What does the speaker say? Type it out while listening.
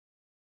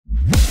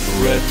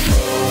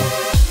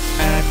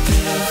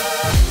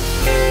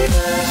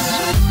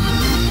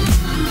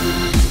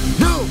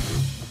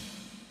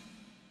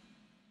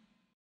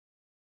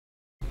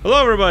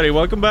Hello everybody,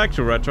 welcome back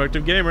to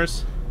Retroactive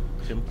Gamers.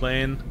 Been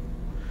playing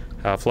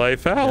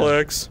Half-Life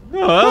Alyx.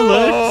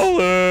 Oh,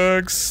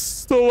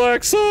 Alyx!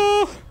 Alexa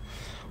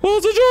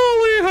was a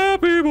jolly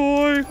happy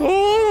boy.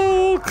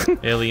 Oh!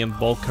 Alien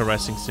Bulk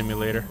Caressing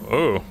Simulator.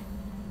 Oh.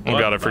 Oh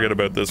god, I forget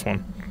about this one.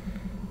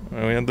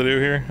 What do we have to do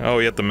here? Oh,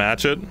 we have to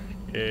match it?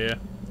 Yeah.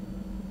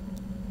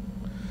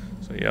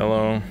 So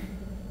yellow.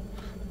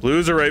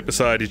 Blues are right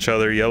beside each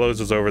other,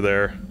 yellows is over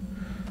there.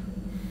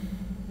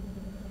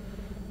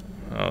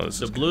 Oh, this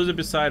So is blues are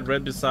beside,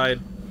 red beside,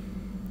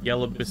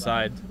 yellow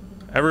beside.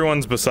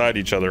 everyone's beside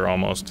each other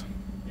almost.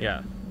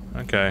 Yeah.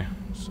 Okay,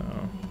 so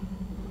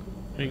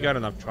We got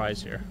enough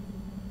tries here.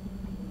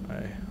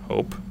 I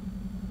hope.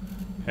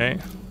 Okay.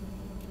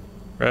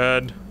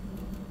 Red.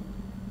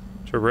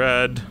 To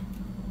red.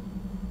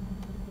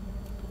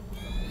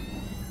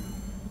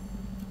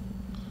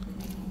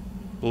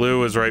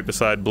 Blue is right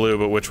beside blue,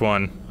 but which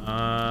one?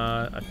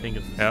 I think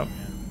it's... Yep.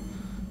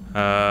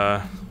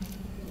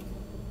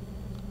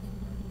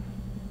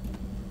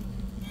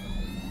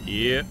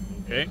 Yeah.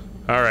 Okay.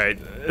 Alright.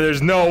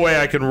 There's no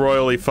way I can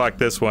royally fuck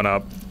this one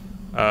up.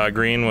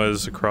 Green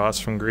was across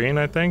from green,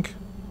 I think.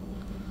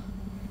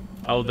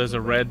 Oh, there's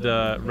a red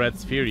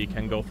sphere, you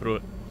can go through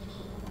it.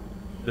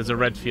 There's a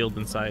red field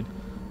inside.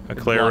 A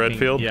clear red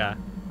field? Yeah.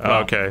 Oh,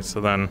 Well, okay, so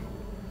then...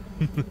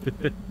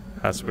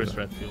 has to be Where's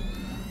red field?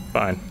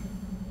 fine.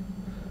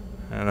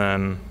 And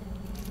then...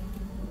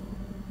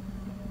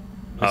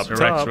 up Mr.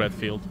 top. Rex red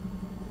field.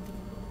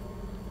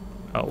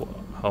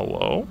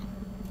 Hello?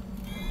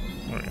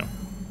 There we go.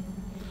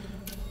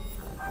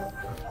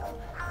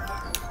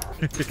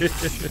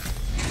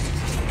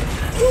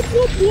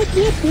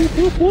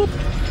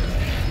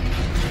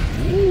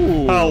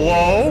 Ooh.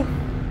 Hello?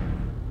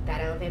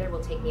 That elevator will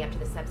take me up to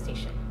the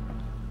substation.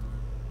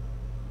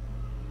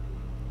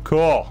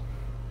 Cool.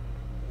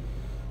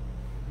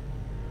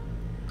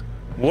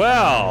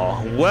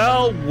 Well,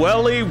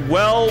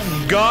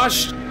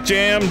 gosh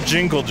jam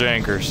jinkle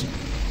jankers.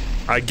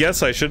 I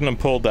guess I shouldn't have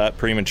pulled that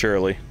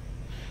prematurely.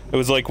 It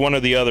was like one or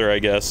the other, I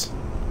guess.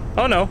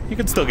 Oh no, you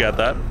can still get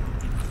that.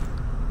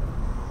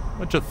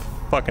 What just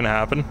fucking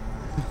happened?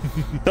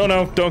 Don't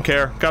know, don't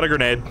care. Got a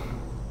grenade.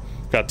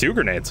 Got 2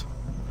 grenades.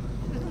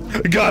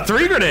 Got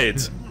 3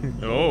 grenades!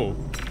 Oh.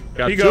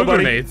 Got Here you 2 go,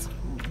 buddy. grenades.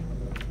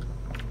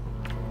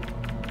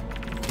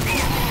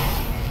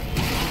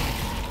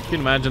 Can you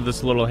imagine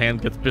this little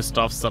hand gets pissed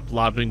off, stop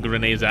lobbing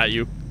grenades at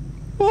you?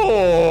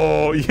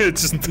 Oh, yeah, you're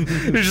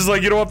just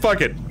like, you know what,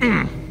 fuck it.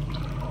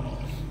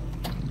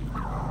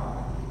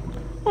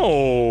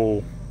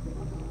 Oh.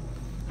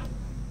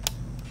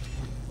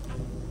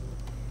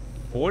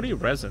 40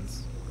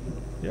 resins.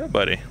 Yeah,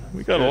 buddy.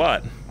 We got a Good.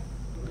 lot.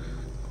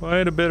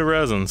 Quite a bit of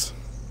resins.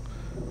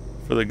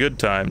 For the good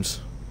times.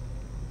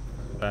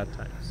 Bad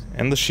times.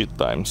 And the shit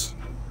times.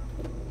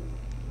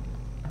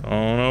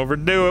 Don't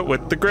overdo it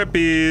with the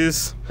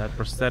grippies. That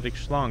prosthetic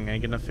schlong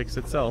ain't gonna fix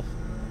itself.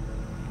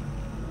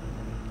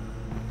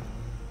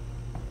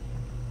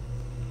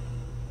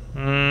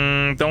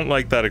 Don't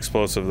like that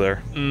explosive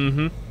there.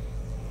 Mm-hmm. You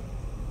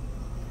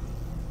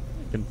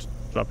can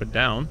drop it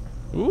down.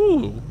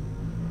 Ooh.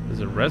 There's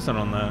a resin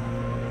on the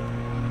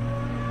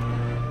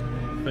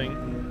thing.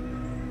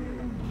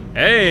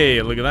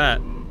 Hey, look at that.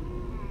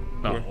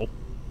 Oh.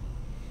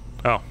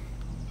 Oh.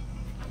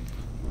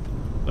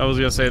 I was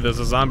gonna say there's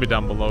a zombie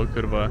down below.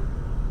 Could have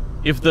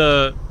if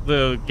the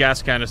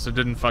gas canister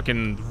didn't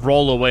fucking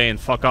roll away and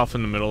fuck off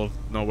in the middle of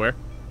nowhere.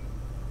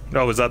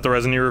 Oh, was that the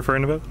resin you were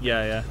referring to?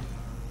 Yeah, yeah.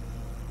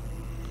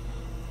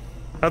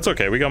 That's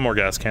okay, we got more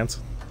gas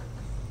cans.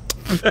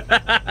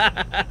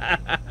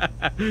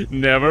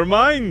 Never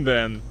mind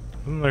then.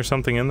 Isn't there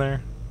something in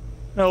there?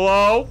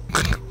 Hello?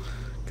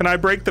 Can I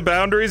break the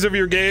boundaries of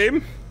your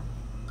game?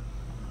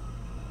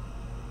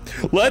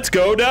 Let's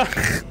go down.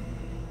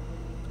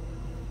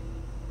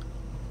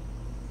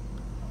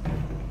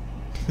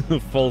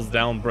 Falls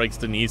down, breaks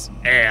the knees.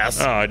 Ass.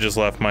 Oh, I just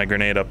left my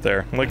grenade up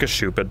there. Like a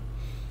stupid.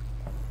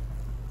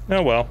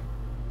 Oh well.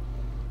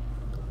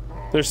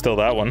 There's still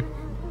that one.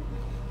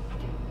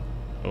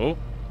 Oh.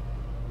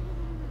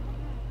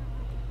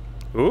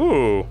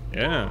 Ooh.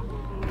 Yeah.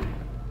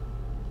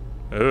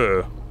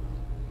 Ugh.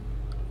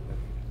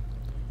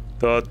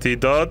 Dotty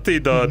dotty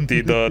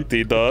dotty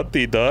dotty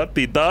dotty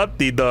dotty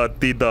dotty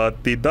dotty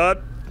dotty dot.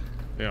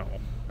 Yeah.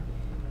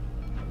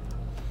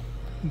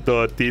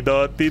 Dotty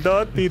dotty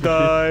dotty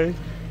die.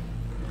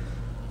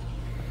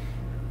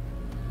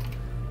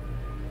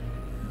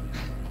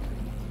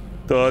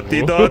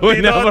 Dotty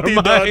dotty never dotty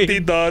mind. dotty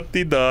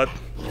dotty dot.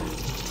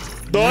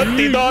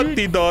 Dotty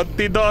dotty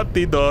dotty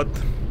dotty dot.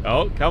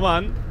 Oh, come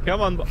on.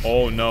 Come on.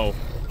 Oh, no.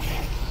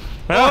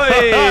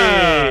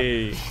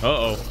 Hey!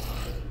 Uh-oh.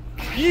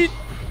 Yeet!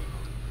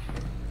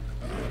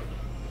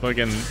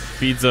 Fucking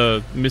feeds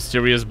a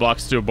mysterious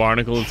box to a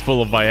barnacle. It's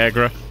full of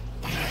Viagra.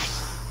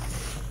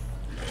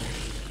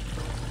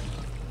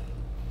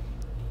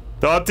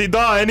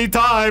 Da-ti-da,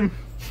 anytime.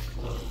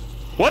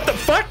 What the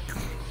fuck?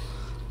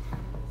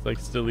 It's like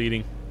still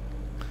eating.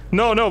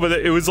 No, but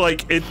it was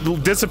like, it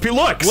disappeared.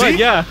 Look, What? see?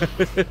 Yeah.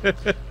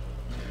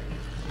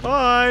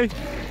 Bye.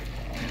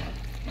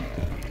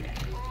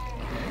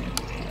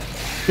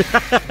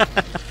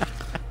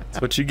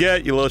 That's what you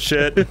get, you little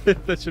shit.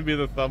 That should be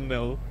the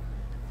thumbnail.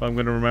 If I'm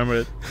gonna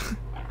remember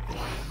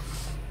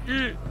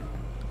it.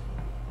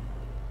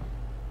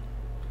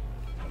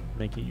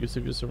 Making use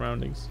of your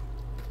surroundings.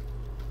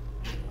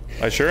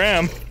 I sure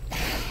am.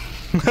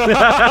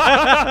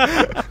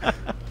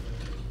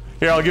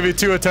 Here, I'll give you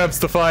 2 attempts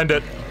to find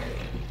it.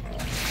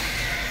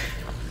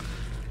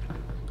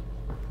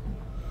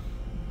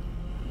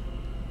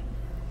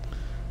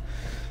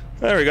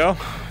 There we go.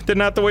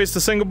 Didn't have to waste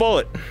a single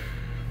bullet.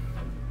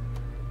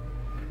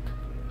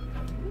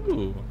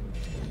 Ooh.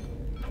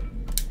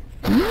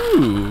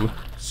 Ooh.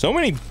 So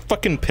many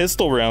fucking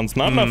pistol rounds,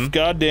 not enough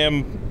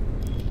goddamn...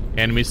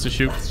 Enemies to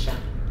shoot.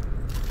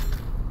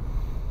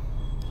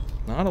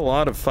 Not a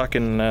lot of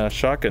fucking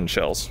shotgun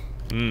shells.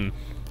 Mm.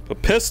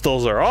 But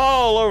pistols are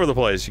all over the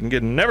place. You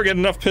can never get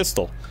enough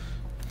pistol.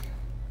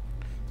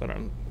 But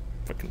I'm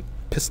fucking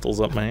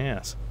pistols up my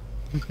ass.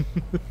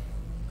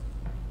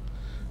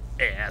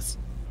 Ass.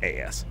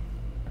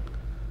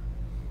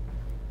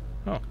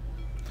 Oh.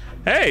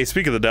 Hey,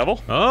 speak of the devil.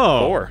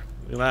 Oh. 4.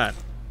 Look at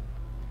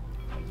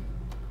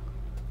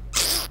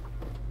that.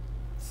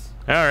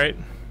 Alright.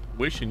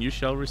 Wish and you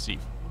shall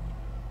receive.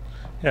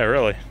 Yeah,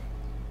 really.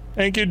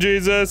 Thank you,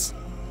 Jesus,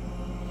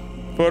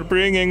 for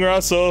bringing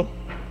Russell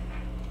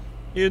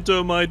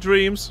into my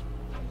dreams.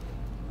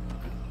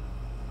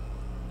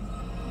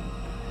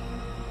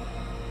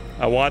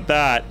 I want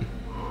that.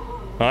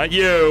 Not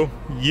you.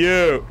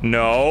 You.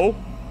 No.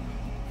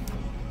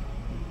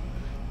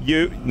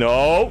 You.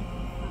 No.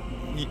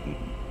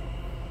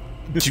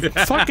 You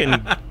fucking.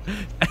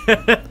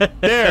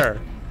 There.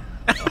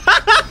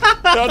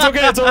 No, it's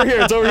okay. It's over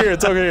here. It's over here.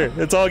 It's over here.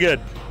 It's all good.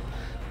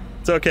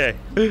 It's okay.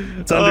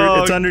 It's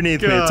under. It's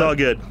underneath me. It's all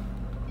good.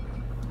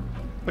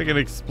 Like it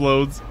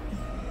explodes.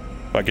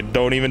 Fucking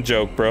don't even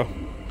joke, bro.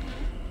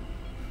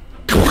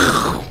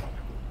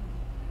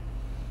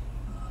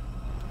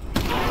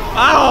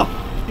 Ow!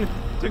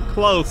 Too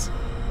close.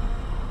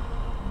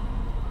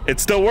 It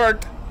still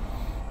worked.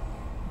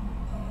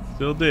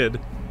 Still did.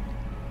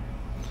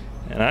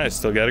 And I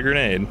still got a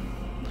grenade.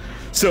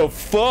 So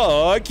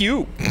fuck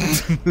you.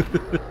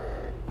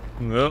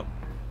 Oh.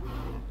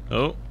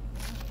 Oh.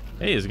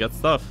 Hey, he's got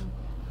stuff.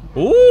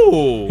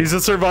 Ooh! He's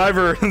a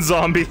survivor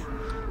zombie.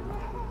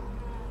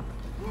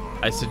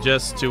 I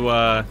suggest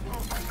to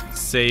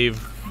save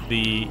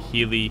the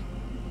Heelys.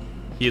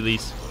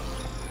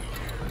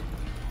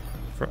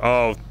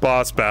 Oh,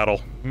 boss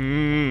battle.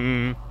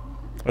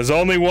 There's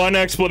only one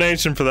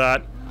explanation for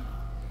that.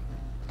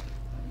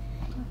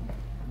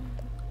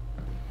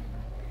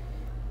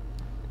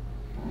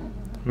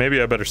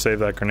 Maybe I better save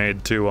that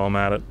grenade too while I'm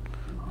at it.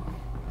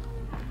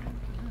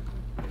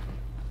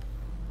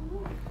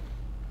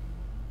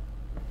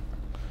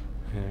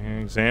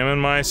 Examine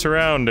my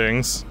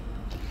surroundings.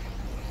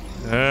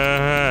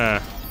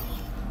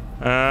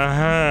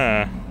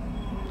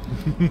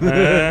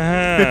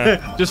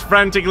 Just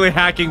frantically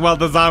hacking while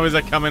the zombies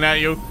are coming at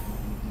you.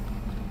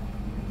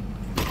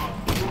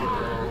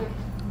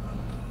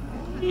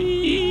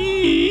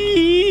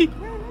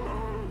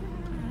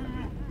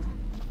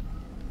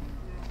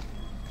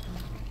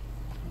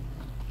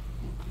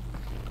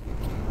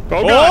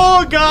 Oh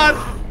god! Oh god!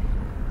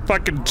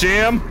 Fucking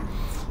jam!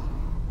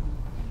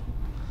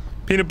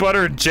 Peanut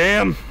butter and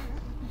jam!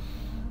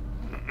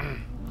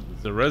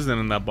 There's a resin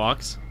in that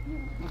box.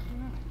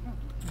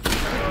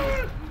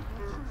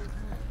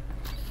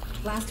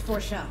 Last 4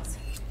 shells.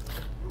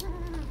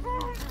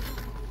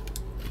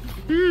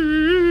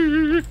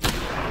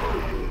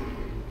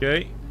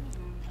 Okay.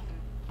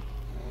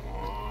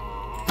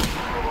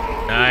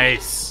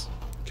 Nice.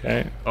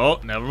 Okay. Oh,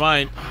 never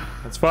mind.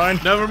 That's fine.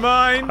 Never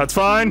mind. That's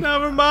fine.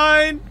 Never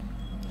mind.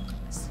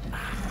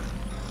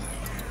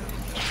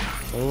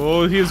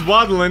 Oh, he's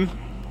waddling.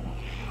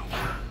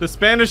 The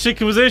Spanish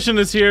Inquisition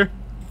is here.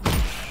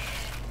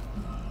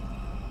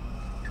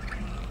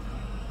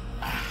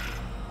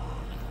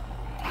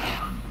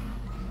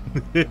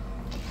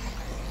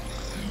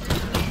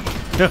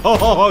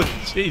 Oh,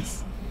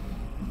 jeez.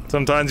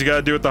 Sometimes you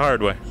gotta do it the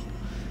hard way.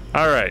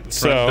 Alright,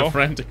 so... The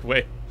frantic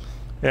way.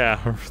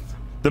 Yeah,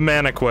 the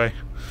manic way.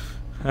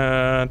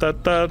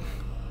 Dot dot.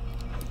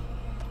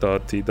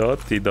 Dotty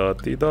dotty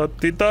dotty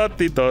dotty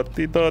dotty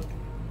dotty dot.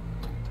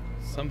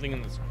 Something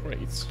in this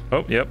crates.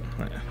 Oh, yep.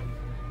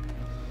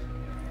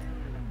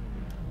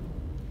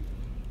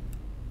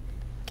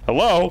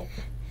 Hello?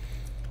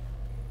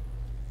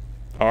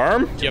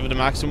 Arm? Do you have the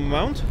maximum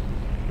amount?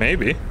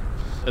 Maybe.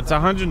 It's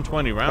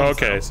 120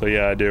 rounds. Okay, so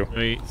yeah, I do.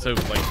 So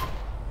like,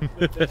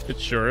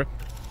 sure.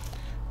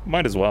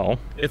 Might as well.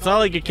 It's not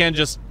like you can't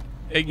just,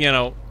 you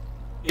know,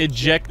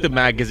 eject the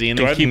magazine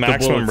Do I and have keep the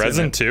maximum bullets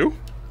resin in it. too?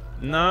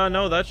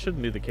 No, that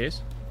shouldn't be the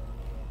case.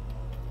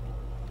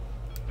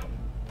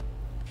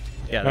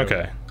 Yeah. there we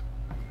Okay.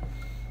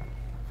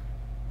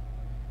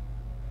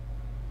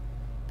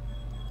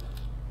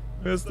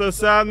 Mr.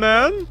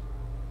 Sandman?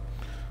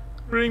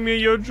 Bring me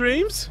your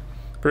dreams?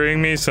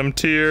 Bring me some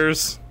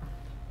tears.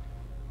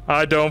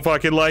 I don't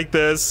fucking like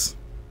this.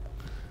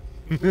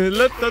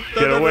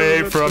 Get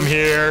away from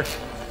here.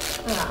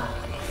 Ah,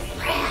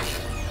 crap.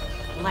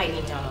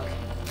 Lightning dog.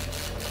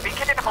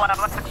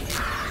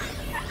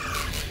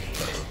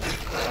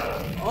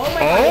 Oh my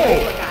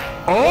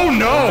god. Oh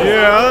no!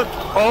 Yeah.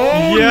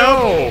 Oh Yep.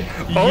 no!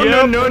 Oh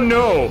Yep. no no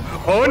no!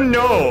 Oh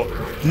no!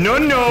 No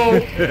no!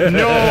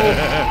 No!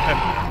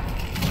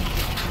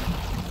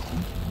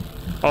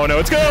 Oh no,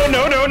 it's go!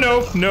 No no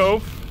no!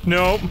 No!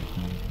 No!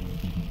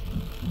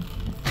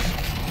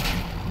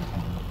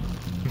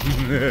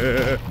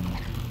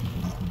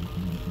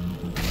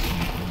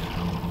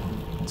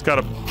 It's got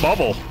a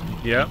bubble.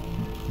 Yep.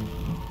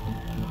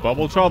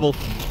 Bubble trouble.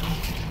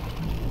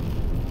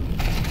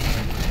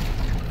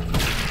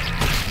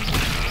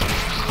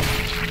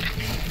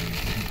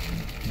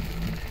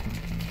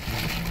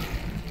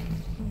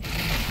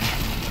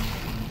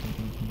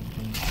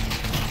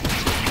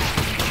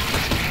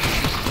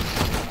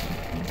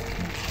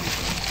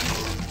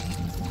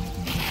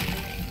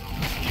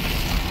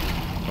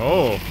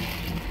 Oh.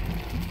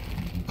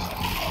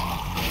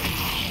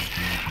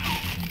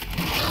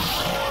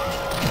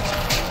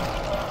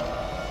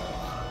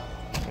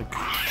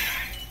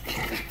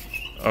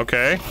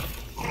 Okay.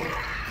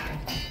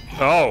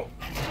 Oh.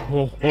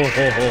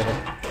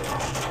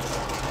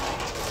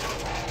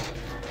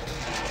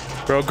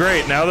 Bro,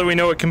 great. Now that we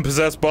know it can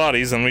possess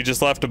bodies, and we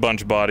just left a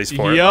bunch of bodies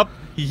for it. Yep.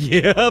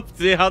 Yep.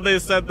 See how they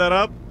set that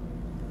up?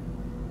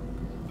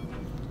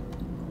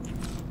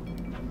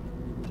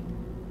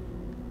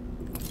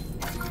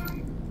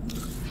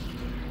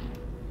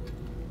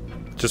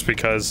 Just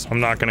because I'm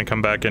not gonna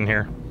come back in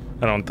here.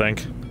 I don't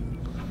think.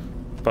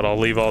 But I'll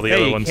leave all the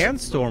other ones. Hey, you can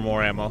store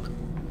more ammo.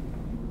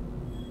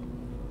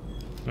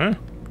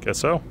 Guess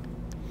so.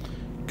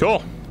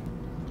 Cool.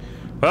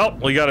 Well,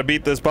 we gotta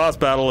beat this boss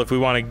battle if we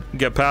want to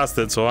get past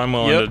it, so I'm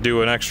willing to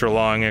do an extra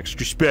long,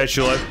 extra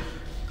special.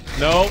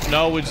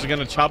 No, we're just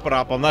gonna chop it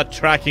up. I'm not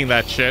tracking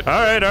that shit.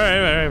 Alright,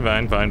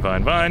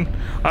 fine.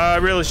 I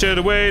really should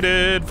have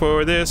waited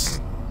for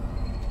this.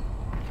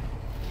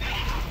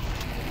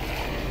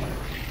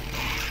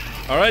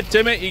 Alright,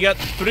 Timmy, you got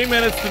 3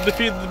 minutes to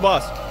defeat the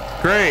boss.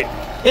 Great.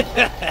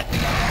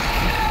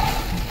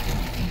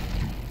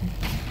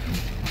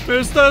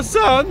 Mr.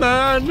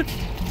 Sandman,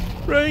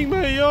 bring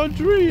me your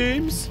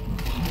dreams.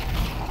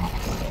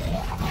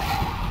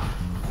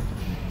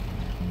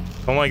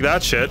 Don't like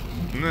that shit.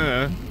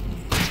 Nah.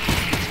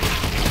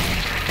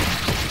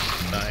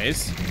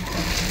 Nice.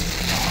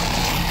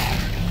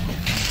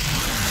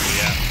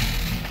 Yeah.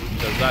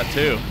 Does that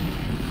too.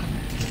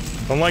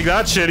 Don't like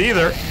that shit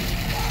either.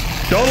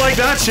 Don't like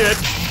that shit.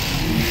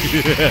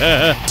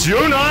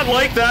 Do not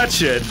like that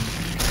shit.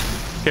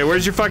 Okay,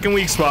 where's your fucking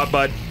weak spot,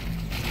 bud?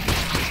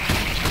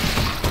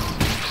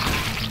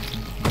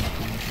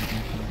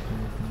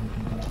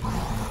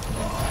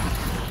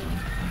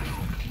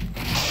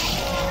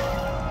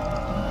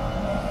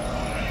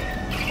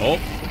 Oh.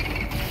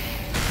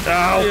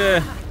 Ow.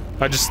 Yeah.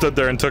 I just stood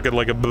there and took it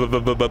like a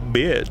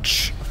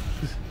bitch.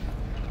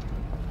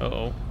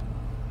 Uh-oh.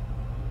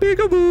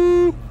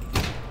 Peekaboo.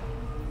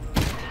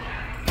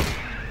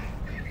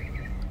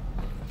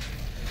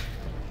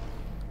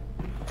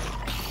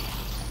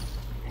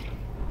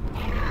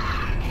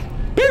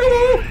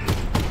 Peekaboo.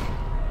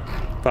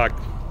 Fuck.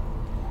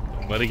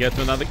 Let it get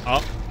to another.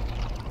 Oh.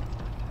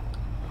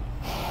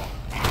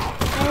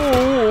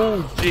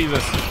 Oh,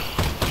 Jesus.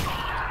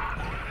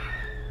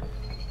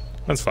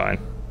 That's fine.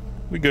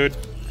 We good.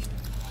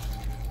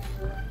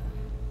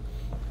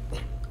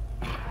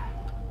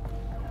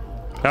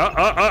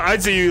 I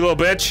see you, little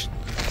bitch.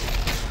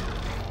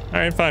 All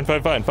right,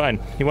 fine.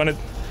 You want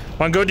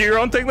to go do your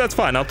own thing? That's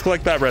fine. I'll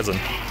collect that resin.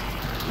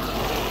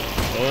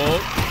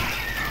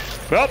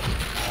 Oh. Well,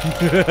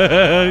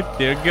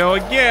 Here we go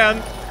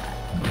again.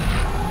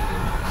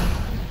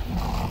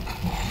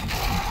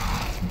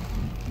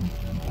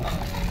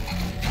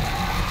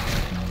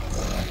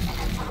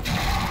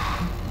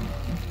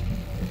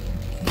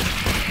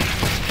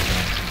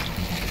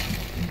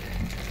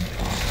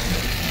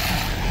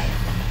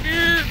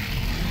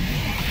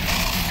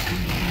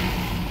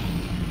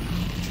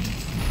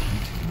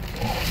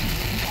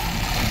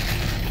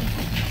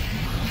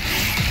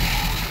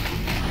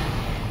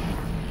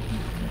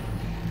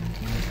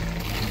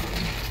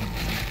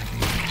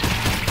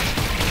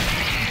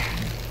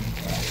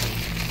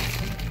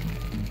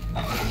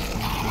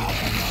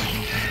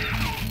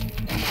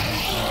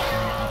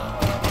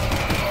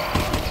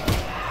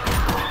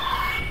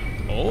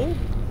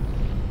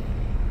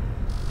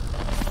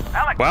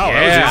 wow,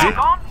 Yeah. that was easy.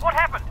 What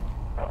happened?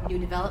 New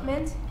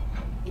development?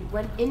 It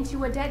went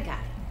into a dead guy.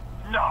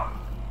 No.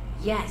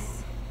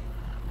 Yes.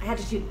 I had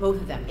to shoot both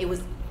of them. It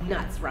was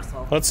nuts,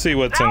 Russell. Let's see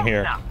what's in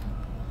here. No.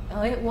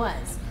 Oh, it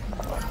was.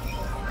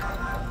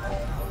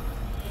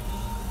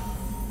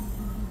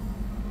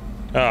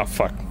 Oh,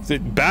 fuck.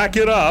 Back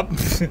it up.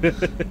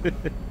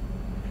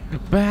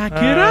 Back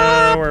it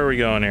up. Where are we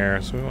going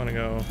here? So we want to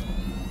go...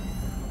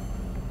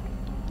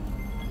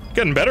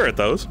 Getting better at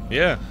those.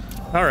 Yeah.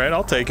 All right,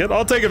 I'll take it.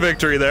 I'll take a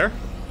victory there.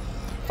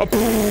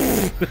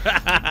 Oh,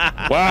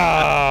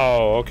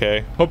 wow,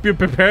 okay. Hope you're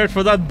prepared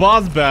for that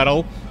boss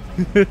battle.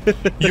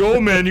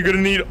 Yo, man, you're gonna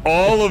need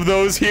all of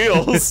those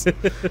heals.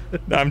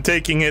 I'm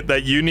taking it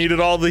that you needed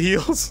all the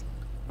heals.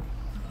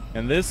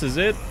 And this is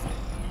it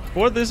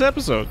for this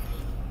episode.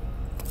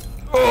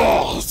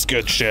 Oh, it's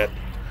good shit.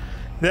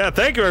 Yeah,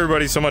 thank you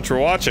everybody so much for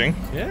watching.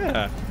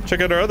 Yeah. Check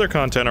out our other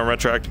content on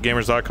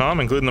retroactivegamers.com,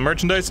 including the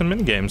merchandise and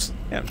minigames.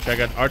 Yeah, check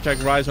out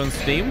Artec Rise on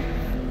Steam,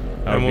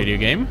 our And video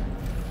game.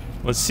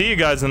 We'll see you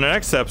guys in the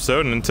next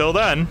episode, and until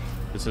then,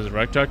 This is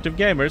Retroactive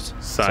Gamers,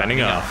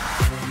 signing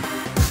off.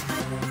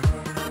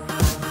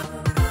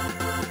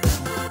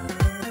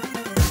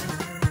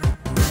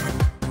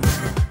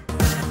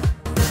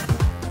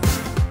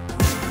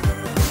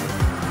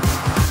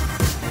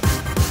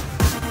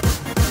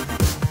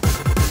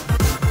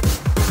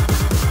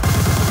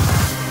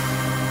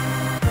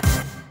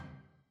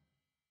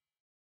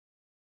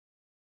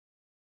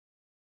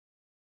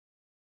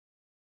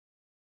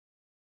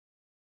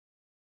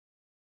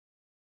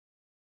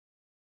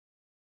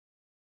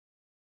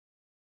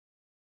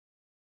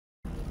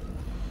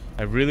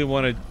 I really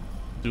want to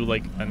do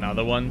like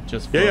another one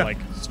just for Yeah. like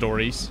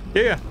stories.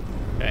 Yeah.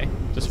 Okay,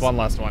 just one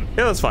last one.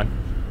 Yeah, that's fine.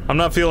 I'm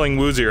not feeling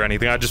woozy or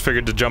anything. I just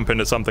figured to jump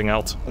into something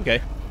else.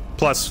 Okay.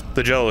 Plus,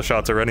 the Jello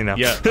shots are ready now.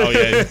 Yeah. Oh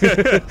yeah.